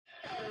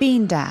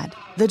Bean Dad,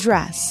 The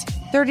Dress,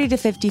 30 to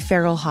 50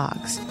 Feral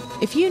Hogs.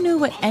 If you knew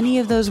what any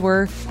of those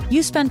were,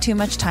 you spend too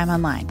much time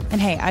online.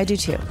 And hey, I do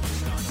too.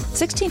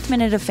 16th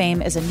Minute of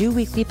Fame is a new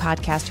weekly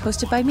podcast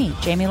hosted by me,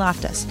 Jamie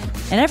Loftus.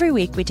 And every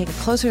week we take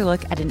a closer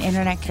look at an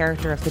internet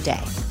character of the day.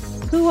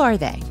 Who are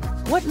they?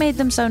 What made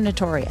them so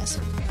notorious?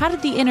 How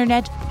did the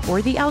internet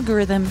or the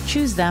algorithm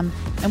choose them?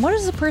 And what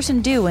does a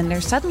person do when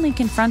they're suddenly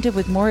confronted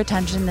with more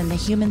attention than the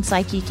human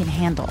psyche can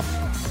handle?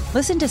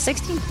 Listen to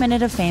 16th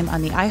Minute of Fame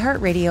on the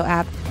iHeartRadio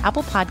app,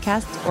 Apple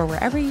Podcasts, or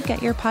wherever you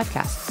get your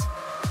podcasts.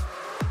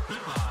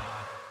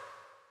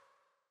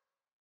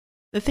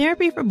 The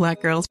Therapy for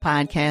Black Girls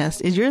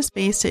podcast is your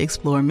space to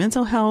explore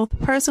mental health,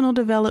 personal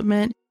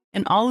development,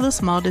 and all of the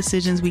small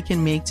decisions we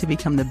can make to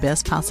become the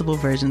best possible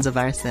versions of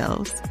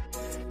ourselves.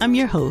 I'm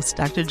your host,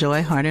 Dr.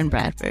 Joy Harden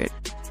Bradford,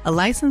 a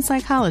licensed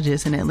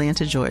psychologist in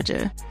Atlanta,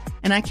 Georgia,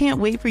 and I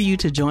can't wait for you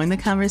to join the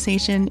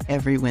conversation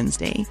every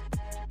Wednesday.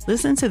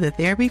 Listen to the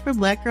Therapy for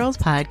Black Girls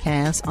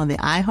podcast on the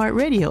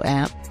iHeartRadio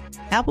app,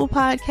 Apple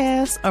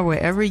Podcasts, or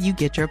wherever you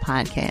get your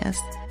podcasts.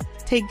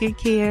 Take good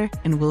care,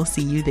 and we'll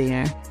see you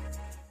there.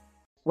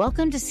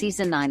 Welcome to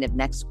Season 9 of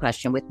Next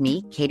Question with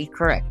me, Katie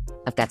Couric.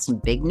 I've got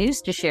some big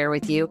news to share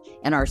with you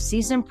in our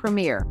season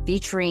premiere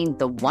featuring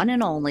the one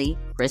and only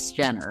Kris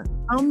Jenner.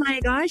 Oh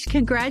my gosh,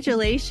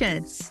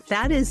 congratulations.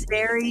 That is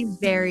very,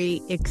 very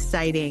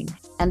exciting.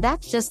 And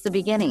that's just the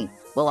beginning.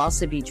 We'll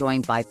also be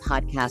joined by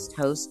podcast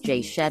host Jay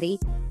Shetty,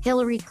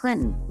 Hillary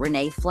Clinton,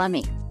 Renee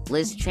Fleming,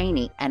 Liz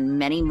Cheney, and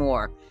many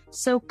more.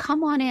 So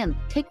come on in,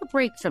 take a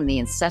break from the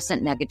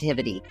incessant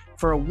negativity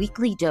for a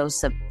weekly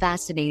dose of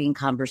fascinating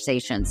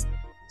conversations.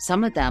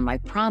 Some of them, I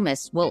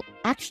promise, will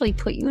actually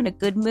put you in a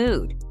good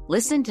mood.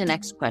 Listen to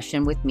Next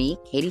Question with me,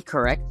 Katie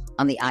Couric,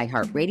 on the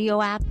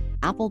iHeartRadio app,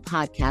 Apple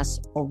Podcasts,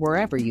 or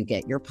wherever you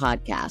get your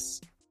podcasts.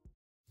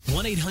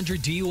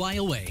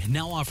 1-800-DUI-AWAY,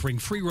 now offering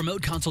free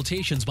remote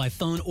consultations by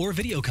phone or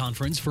video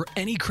conference for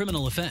any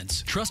criminal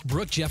offense. Trust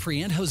Brooke,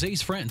 Jeffrey, and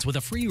Jose's friends with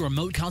a free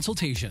remote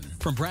consultation.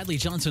 From Bradley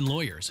Johnson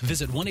Lawyers,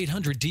 visit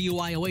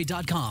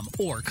 1-800-DUI-AWAY.com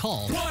or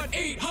call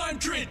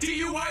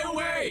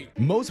 1-800-DUI-AWAY.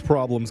 Most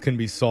problems can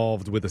be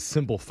solved with a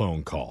simple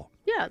phone call.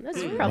 Yeah,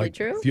 that's probably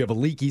true. If you have a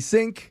leaky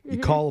sink, you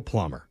call a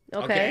plumber.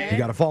 Okay. You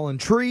got a fallen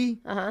tree,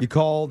 you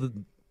call the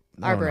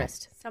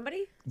arborist.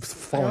 Somebody?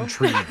 Fallen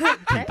tree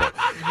people.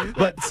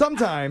 But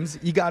sometimes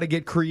you got to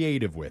get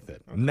creative with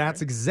it. And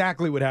that's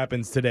exactly what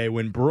happens today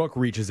when Brooke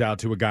reaches out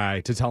to a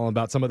guy to tell him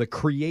about some of the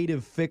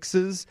creative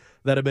fixes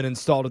that have been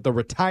installed at the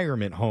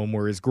retirement home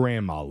where his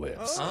grandma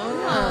lives.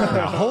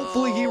 Now,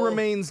 hopefully he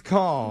remains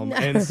calm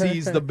and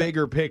sees the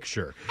bigger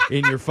picture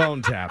in your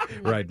phone tap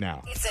right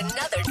now. It's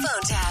another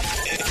phone tap.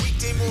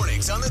 Weekday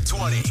mornings on the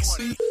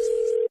 20s.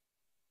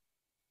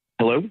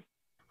 Hello?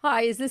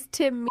 Hi, is this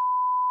Tim?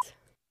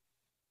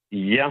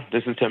 Yeah,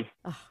 this is Tim.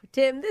 Oh,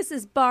 Tim, this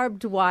is Barb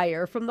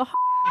Dwyer from the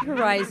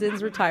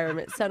Horizons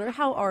Retirement Center.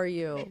 How are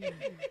you?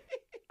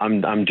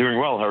 I'm doing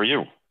well. How are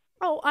you?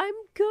 Oh, I'm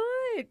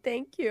good.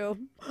 Thank you.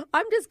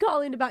 I'm just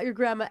calling about your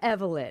grandma,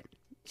 Evelyn.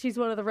 She's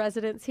one of the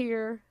residents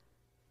here.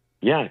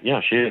 Yeah,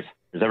 she is.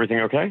 Is everything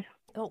okay?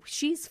 Oh,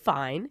 she's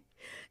fine.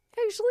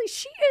 Actually,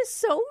 she is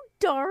so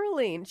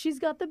darling. She's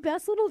got the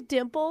best little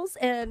dimples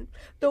and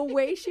the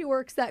way she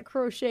works that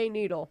crochet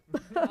needle.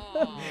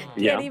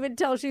 Can't even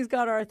tell she's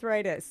got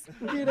arthritis,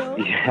 you know?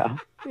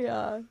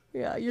 Yeah.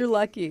 You're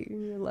lucky.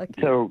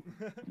 So,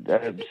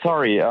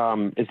 sorry,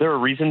 is there a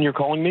reason you're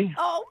calling me?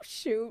 Oh,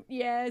 shoot,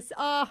 yes.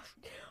 I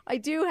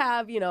do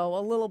have,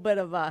 a little bit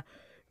of I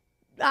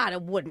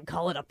wouldn't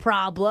call it a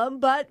problem,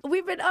 but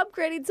we've been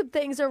upgrading some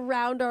things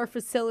around our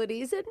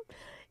facilities, and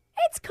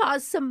it's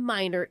caused some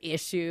minor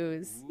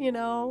issues,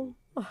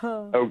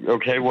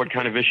 Okay, what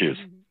kind of issues?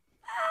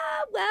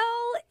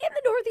 Well, in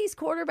the northeast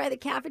corner by the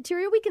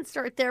cafeteria, we can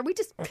start there. We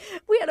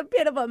had a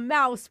bit of a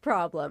mouse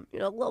problem,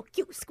 little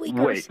cute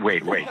squeakers.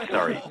 Wait,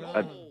 sorry.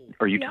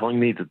 Are you telling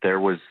me that there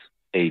was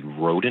a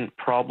rodent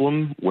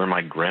problem where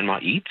my grandma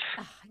eats?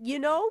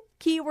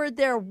 Keyword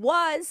there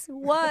was,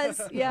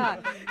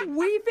 yeah.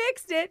 We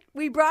fixed it.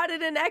 We brought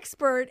in an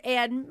expert,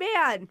 and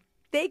man,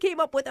 they came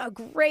up with a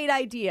great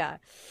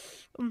idea.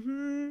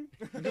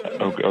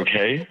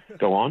 Okay,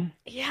 go on.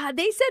 Yeah,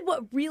 they said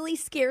what really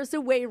scares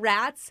away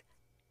rats?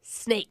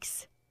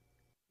 Snakes.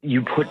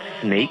 You put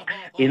snakes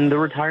in the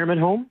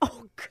retirement home?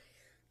 Oh,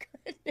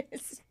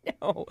 goodness,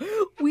 no.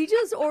 We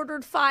just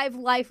ordered 5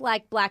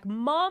 lifelike black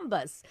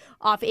mambas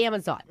off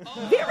Amazon.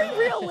 Very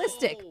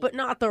realistic, but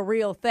not the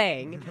real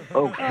thing.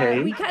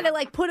 Okay. We kind of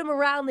put them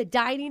around the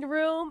dining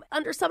room,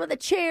 under some of the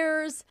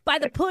chairs, by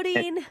the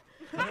pudding.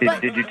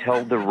 Did you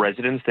tell the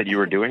residents that you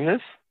were doing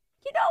this?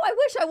 I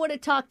wish I would have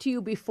talked to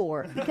you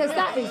before, because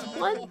that is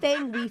one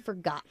thing we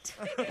forgot.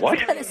 What?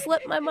 It kind of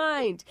slipped my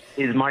mind.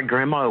 Is my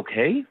grandma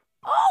okay?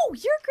 Oh,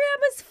 your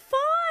grandma's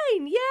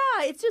fine.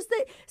 Yeah, it's just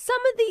that some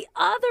of the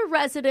other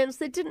residents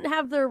that didn't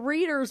have their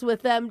readers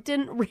with them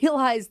didn't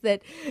realize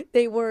that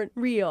they weren't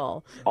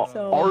real.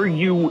 Are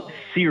you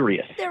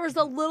serious? There was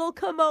a little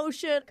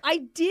commotion. I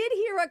did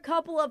hear a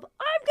couple of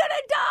 "I'm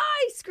gonna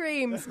die"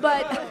 screams,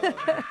 but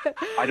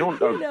I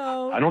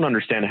don't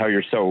understand how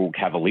you're so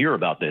cavalier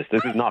about this.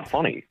 This is not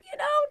funny. You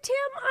know, Tim,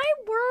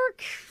 I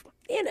work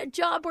in a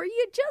job where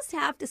you just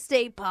have to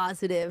stay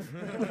positive.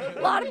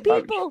 A lot of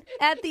people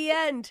at the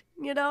end,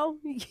 you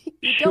don't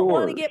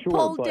want to get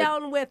pulled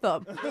down with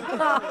them.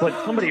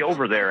 But somebody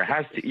over there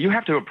you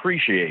have to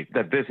appreciate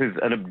that this is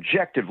an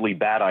objectively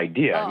bad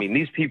idea. I mean,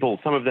 these people,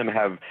 some of them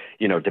have,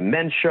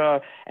 dementia,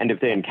 and if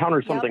they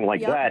encounter something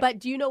like that. But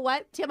do you know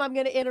what, Tim? I'm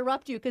going to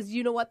interrupt you because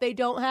you know what they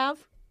don't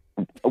have?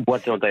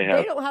 What don't they have?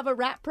 They don't have a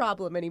rat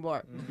problem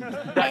anymore.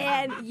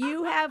 And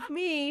you have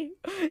me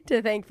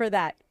to thank for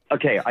that.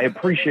 Okay, I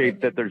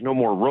appreciate that there's no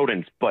more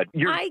rodents, but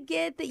I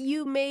get that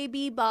you may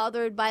be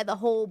bothered by the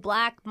whole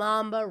black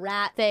mamba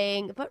rat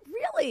thing, but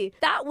really,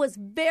 that was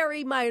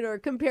very minor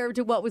compared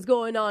to what was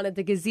going on at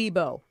the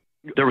gazebo.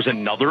 There was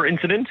another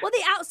incident? Well,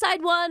 the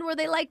outside one where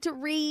they like to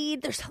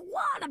read. There's a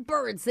lot of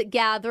birds that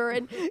gather,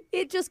 and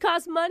it just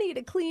costs money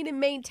to clean and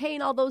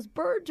maintain all those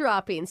bird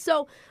droppings.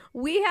 So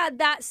we had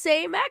that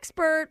same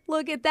expert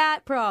look at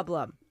that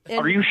problem.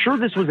 Are you sure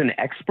this was an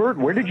expert?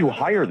 Where did you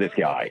hire this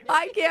guy?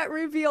 I can't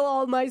reveal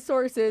all my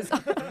sources.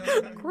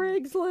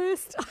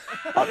 Craigslist.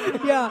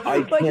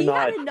 He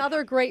had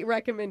another great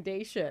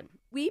recommendation.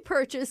 We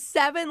purchased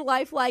 7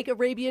 lifelike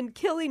Arabian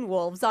killing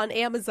wolves on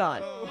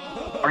Amazon.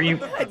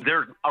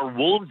 There are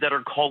wolves that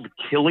are called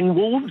killing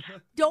wolves?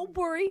 Don't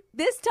worry.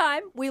 This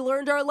time, we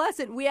learned our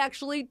lesson. We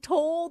actually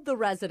told the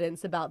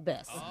residents about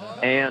this.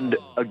 And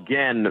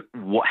again,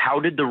 how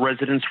did the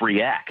residents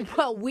react?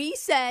 Well, we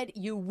said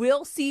you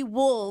will see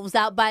wolves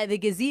out by the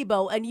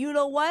gazebo, and you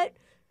know what?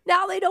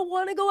 Now they don't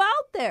want to go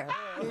out there.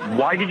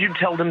 Why did you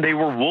tell them they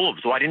were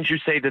wolves? Why didn't you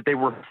say that they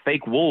were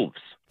fake wolves?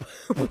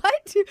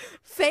 What?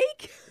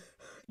 Fake?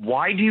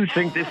 Why do you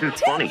think this is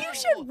funny? You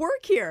should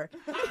work here.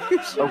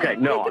 Okay,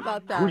 no. Think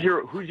about that.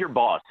 Who's your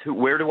boss?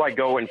 Where do I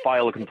go and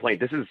file a complaint?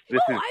 This is. I'm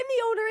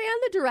the owner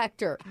and the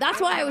director. That's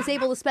why I was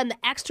able to spend the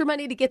extra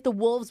money to get the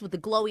wolves with the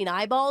glowing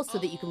eyeballs so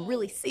that you can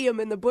really see them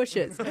in the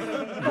bushes. What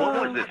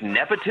was this,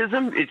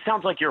 nepotism? It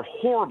sounds like you're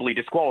horribly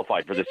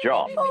disqualified for this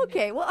job.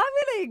 Okay, well, I'm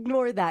going to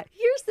ignore that.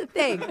 Here's the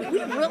thing.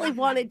 We really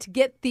wanted to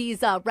get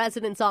these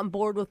residents on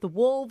board with the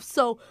wolves,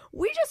 so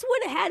we just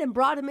went ahead and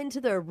brought them into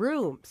their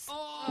rooms.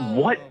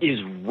 What is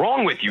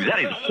wrong with you? That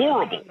is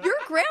horrible. Your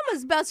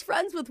grandma's best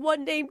friends with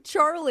one named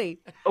Charlie.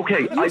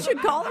 Okay. You should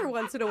call her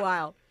once in a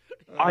while.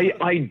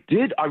 I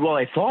did.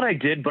 I thought I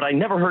did, but I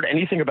never heard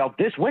anything about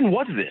this. When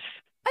was this?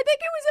 I think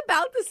it was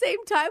about the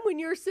same time when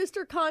your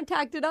sister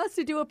contacted us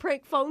to do a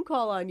prank phone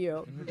call on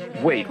you.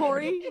 Wait.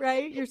 Corey,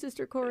 right? Your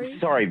sister Corey?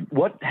 Sorry,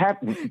 what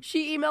happened?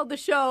 She emailed the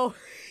show,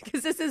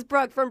 because this is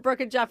Brooke from Brooke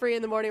and Jeffrey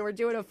in the Morning. We're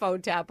doing a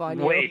phone tap on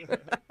you.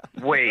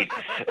 Wait.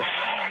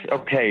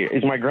 Okay,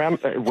 is my grandma...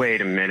 Wait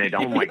a minute.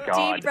 Oh, my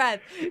God.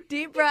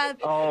 Deep breath.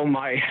 Oh,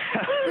 my...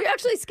 Were you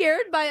actually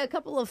scared by a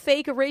couple of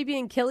fake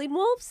Arabian killing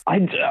wolves? I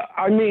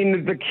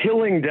mean, the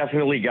killing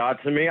definitely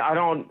got to me.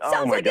 Sounds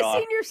oh my like God.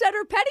 a senior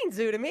center petting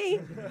zoo to me.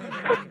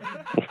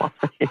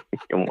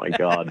 Oh, my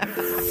God.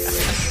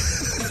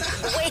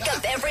 Wake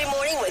up every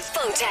morning with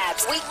phone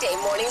taps. Weekday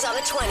mornings on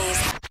the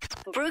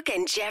 20s. Brooke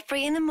and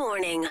Jeffrey in the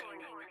Morning.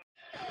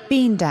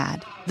 Bean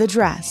Dad, The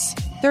Dress,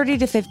 30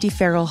 to 50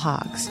 Feral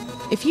Hogs.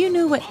 If you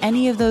knew what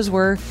any of those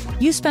were,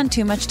 you spend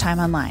too much time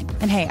online.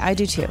 And hey, I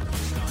do too.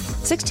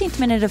 16th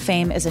Minute of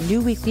Fame is a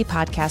new weekly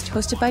podcast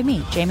hosted by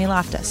me, Jamie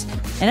Loftus.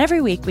 And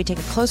every week we take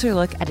a closer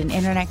look at an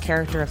internet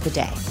character of the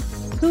day.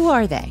 Who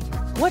are they?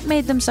 What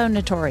made them so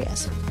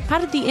notorious? How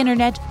did the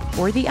internet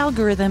or the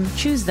algorithm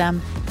choose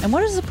them? And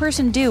what does a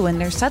person do when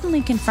they're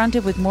suddenly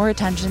confronted with more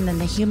attention than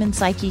the human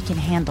psyche can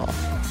handle?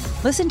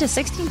 Listen to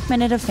 16th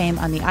Minute of Fame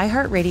on the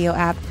iHeartRadio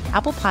app,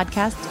 Apple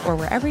Podcasts, or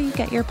wherever you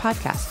get your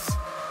podcasts.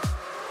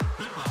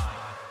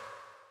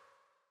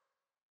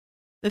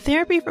 The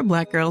Therapy for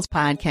Black Girls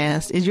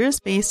podcast is your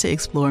space to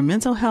explore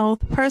mental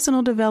health,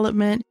 personal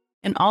development,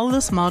 and all of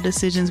the small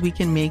decisions we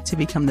can make to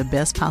become the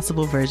best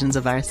possible versions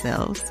of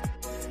ourselves.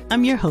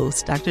 I'm your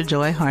host, Dr.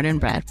 Joy Harden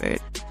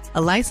Bradford,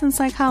 a licensed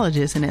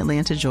psychologist in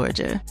Atlanta,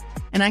 Georgia,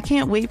 and I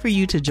can't wait for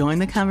you to join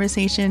the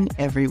conversation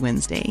every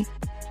Wednesday.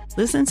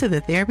 Listen to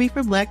the Therapy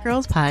for Black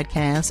Girls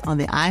podcast on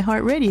the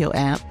iHeartRadio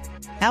app,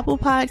 Apple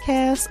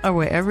Podcasts, or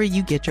wherever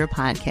you get your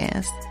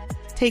podcasts.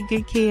 Take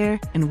good care,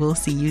 and we'll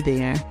see you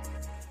there.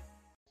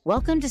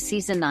 Welcome to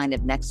Season 9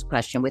 of Next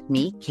Question with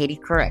me, Katie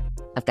Couric.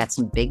 I've got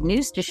some big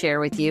news to share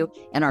with you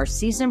in our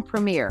season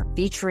premiere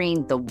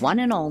featuring the one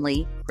and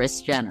only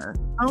Kris Jenner.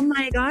 Oh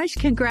my gosh,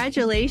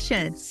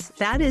 congratulations.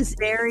 That is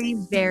very,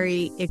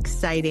 very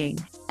exciting.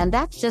 And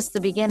that's just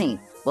the beginning.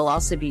 We'll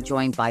also be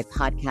joined by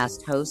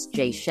podcast hosts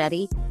Jay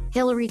Shetty,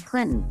 Hillary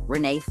Clinton,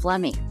 Renee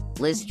Fleming,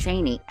 Liz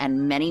Cheney,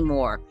 and many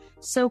more.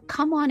 So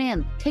come on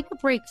in, take a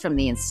break from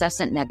the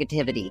incessant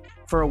negativity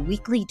for a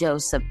weekly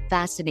dose of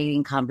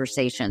fascinating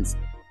conversations.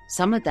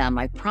 Some of them,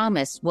 I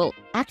promise, will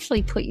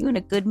actually put you in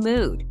a good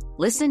mood.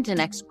 Listen to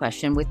Next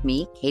Question with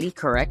me, Katie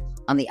Couric,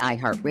 on the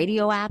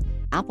iHeartRadio app,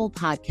 Apple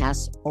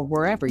Podcasts, or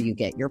wherever you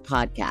get your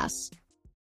podcasts.